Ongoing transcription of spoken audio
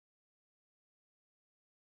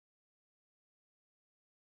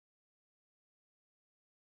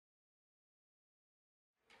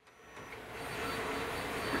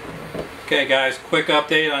Okay guys, quick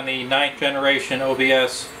update on the 9th generation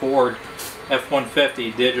OBS Ford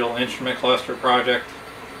F-150 digital instrument cluster project.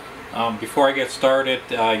 Before I get started,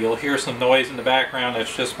 you'll hear some noise in the background.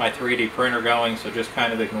 That's just my 3D printer going, so just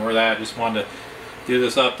kind of ignore that. I just wanted to do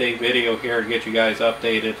this update video here to get you guys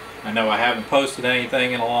updated. I know I haven't posted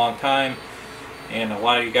anything in a long time, and a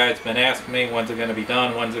lot of you guys have been asking me when's it going to be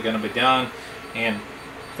done, when's it going to be done. And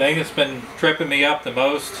the thing that's been tripping me up the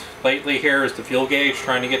most lately here is the fuel gauge,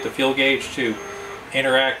 trying to get the fuel gauge to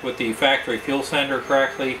interact with the factory fuel sender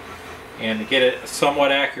correctly and to get a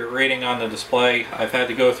somewhat accurate reading on the display. I've had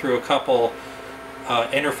to go through a couple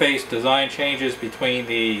interface design changes between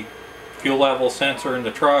the fuel level sensor in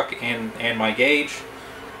the truck and my gauge.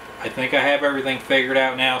 I think I have everything figured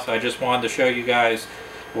out now, so I just wanted to show you guys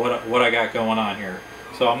what I got going on here.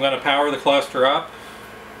 So I'm going to power the cluster up.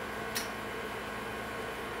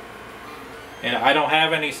 And I don't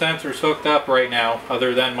have any sensors hooked up right now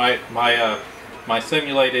other than my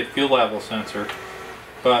simulated fuel level sensor.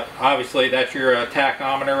 But obviously that's your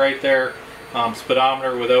tachometer right there,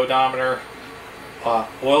 speedometer with odometer,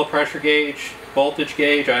 oil pressure gauge, voltage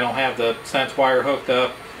gauge. I don't have the sense wire hooked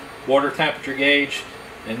up, water temperature gauge,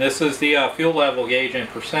 and this is the fuel level gauge in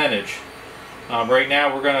percentage. Right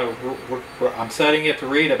now I'm setting it to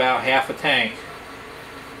read about half a tank.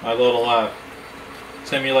 My little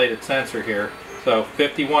simulated sensor here. So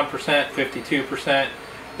 51%, 52%,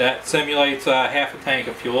 that simulates half a tank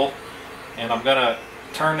of fuel. And I'm going to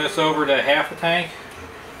turn this over to half a tank.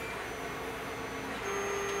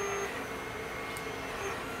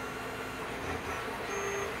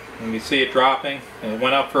 And you see it dropping. And it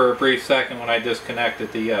went up for a brief second when I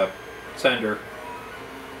disconnected the sender.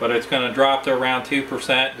 But it's going to drop to around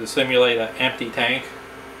 2% to simulate an empty tank.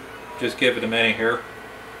 Just give it a minute here.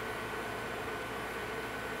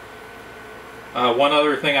 One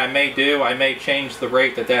other thing I may do, I may change the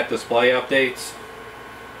rate that display updates.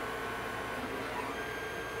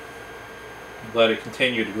 Let it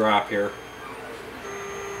continue to drop here.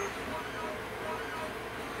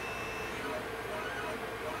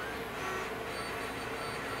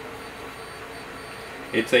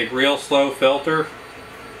 It's a real slow filter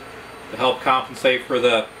to help compensate for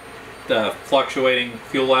the fluctuating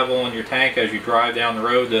fuel level in your tank as you drive down the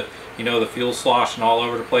road. You know, the fuel sloshing all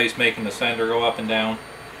over the place, making the sender go up and down.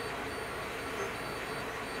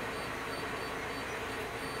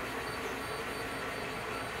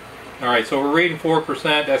 Alright, so we're reading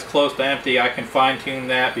 4%. That's close to empty. I can fine tune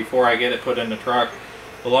that before I get it put in the truck.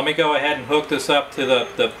 But let me go ahead and hook this up to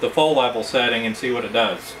the full level setting and see what it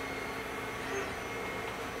does.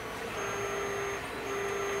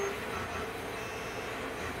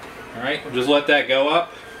 Alright, we'll just let that go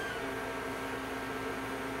up.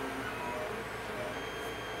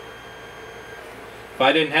 If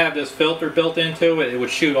I didn't have this filter built into it, it would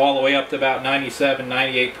shoot all the way up to about 97,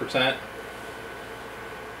 98%.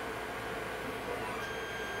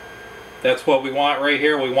 That's what we want right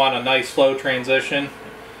here. We want a nice slow transition.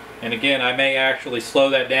 And again, I may actually slow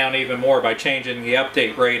that down even more by changing the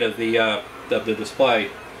update rate of the display.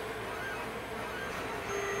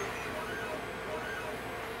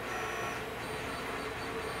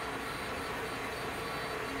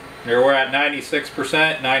 There we're at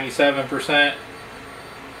 96%, 97%.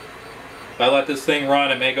 If I let this thing run,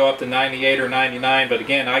 it may go up to 98 or 99, but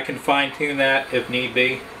again, I can fine tune that if need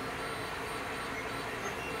be.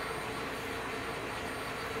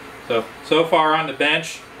 So far on the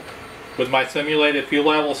bench, with my simulated fuel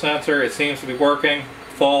level sensor, it seems to be working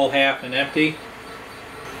full, half, and empty.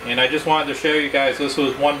 And I just wanted to show you guys, this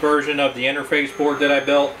was one version of the interface board that I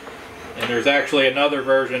built, and there's actually another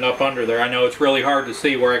version up under there. I know it's really hard to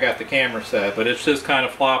see where I got the camera set, but it's just kind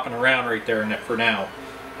of flopping around right there for now.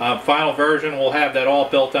 Final version will have that all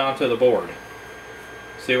built onto the board.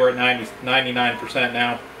 See, we're at 99%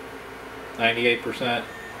 now, 98%.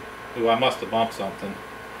 Ooh, I must have bumped something.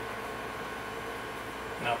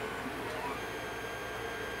 No.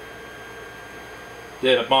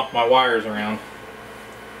 Did I bump my wires around?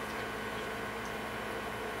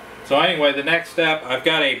 So anyway, the next step, I've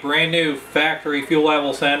got a brand new factory fuel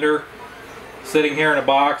level sender sitting here in a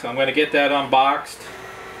box. I'm going to get that unboxed.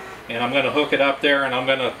 And I'm going to hook it up there, and I'm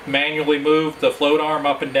going to manually move the float arm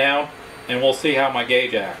up and down, and we'll see how my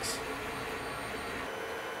gauge acts.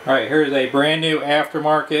 Alright, here's a brand new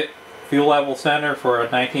aftermarket fuel level sender for a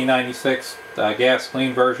 1996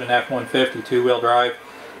 gasoline version F-150 two-wheel drive.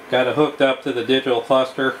 Got it hooked up to the digital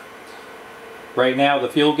cluster. Right now the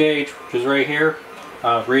fuel gauge, which is right here,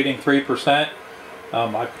 reading 3%.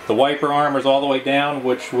 The wiper arm is all the way down,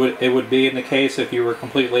 which it would be in the case if you were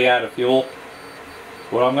completely out of fuel.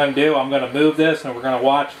 What I'm going to do, I'm going to move this and we're going to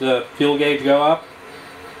watch the fuel gauge go up.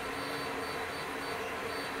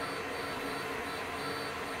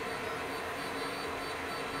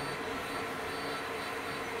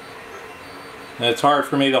 And it's hard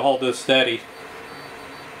for me to hold this steady.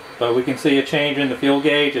 But we can see a change in the fuel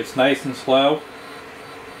gauge. It's nice and slow.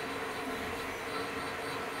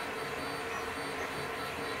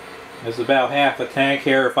 It's about half a tank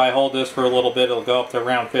here. If I hold this for a little bit, it'll go up to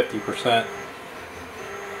around 50%.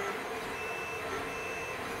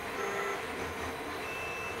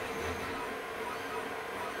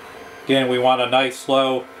 Again, we want a nice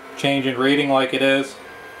slow change in reading like it is.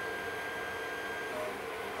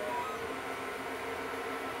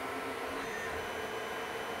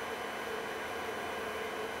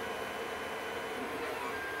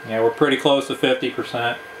 Yeah, we're pretty close to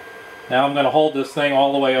 50%. Now I'm going to hold this thing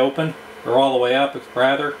all the way open, or all the way up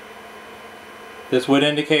rather. This would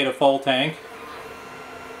indicate a full tank.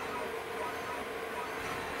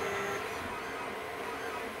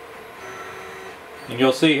 And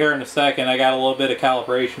you'll see here in a second I got a little bit of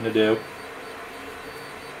calibration to do.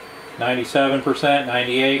 97%,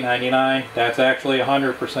 98, 99, that's actually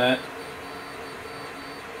 100%.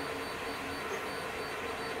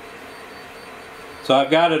 So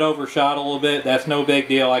I've got it overshot a little bit. That's no big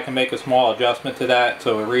deal. I can make a small adjustment to that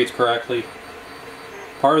so it reads correctly.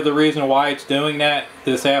 Part of the reason why it's doing that,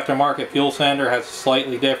 this aftermarket fuel sender has a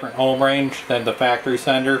slightly different ohm range than the factory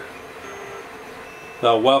sender.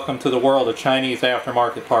 So welcome to the world of Chinese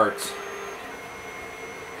aftermarket parts.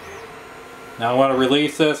 Now I want to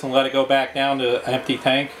release this and let it go back down to an empty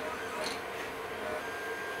tank.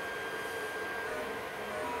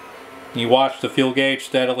 You watch the fuel gauge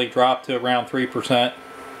steadily drop to around 3%.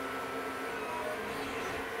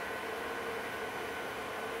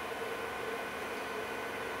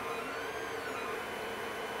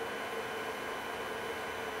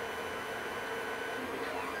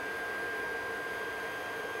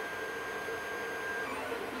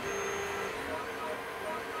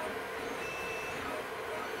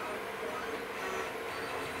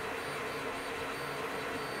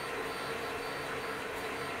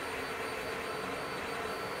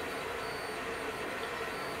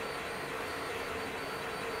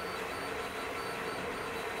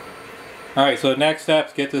 Alright, so the next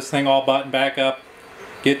steps, get this thing all buttoned back up,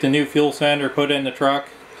 get the new fuel sender put in the truck,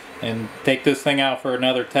 and take this thing out for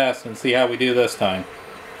another test and see how we do this time.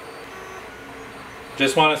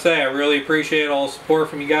 Just want to say I really appreciate all the support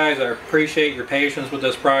from you guys. I appreciate your patience with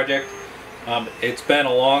this project. It's been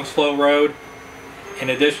a long, slow road. In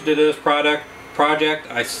addition to this project,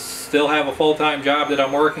 I still have a full-time job that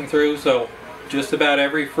I'm working through, so just about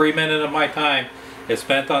every free minute of my time is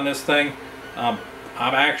spent on this thing.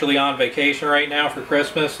 I'm actually on vacation right now for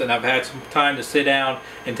Christmas, and I've had some time to sit down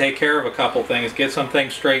and take care of a couple things, get some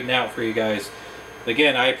things straightened out for you guys.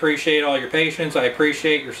 Again, I appreciate all your patience. I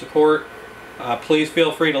appreciate your support. Please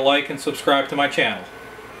feel free to like and subscribe to my channel.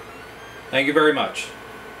 Thank you very much.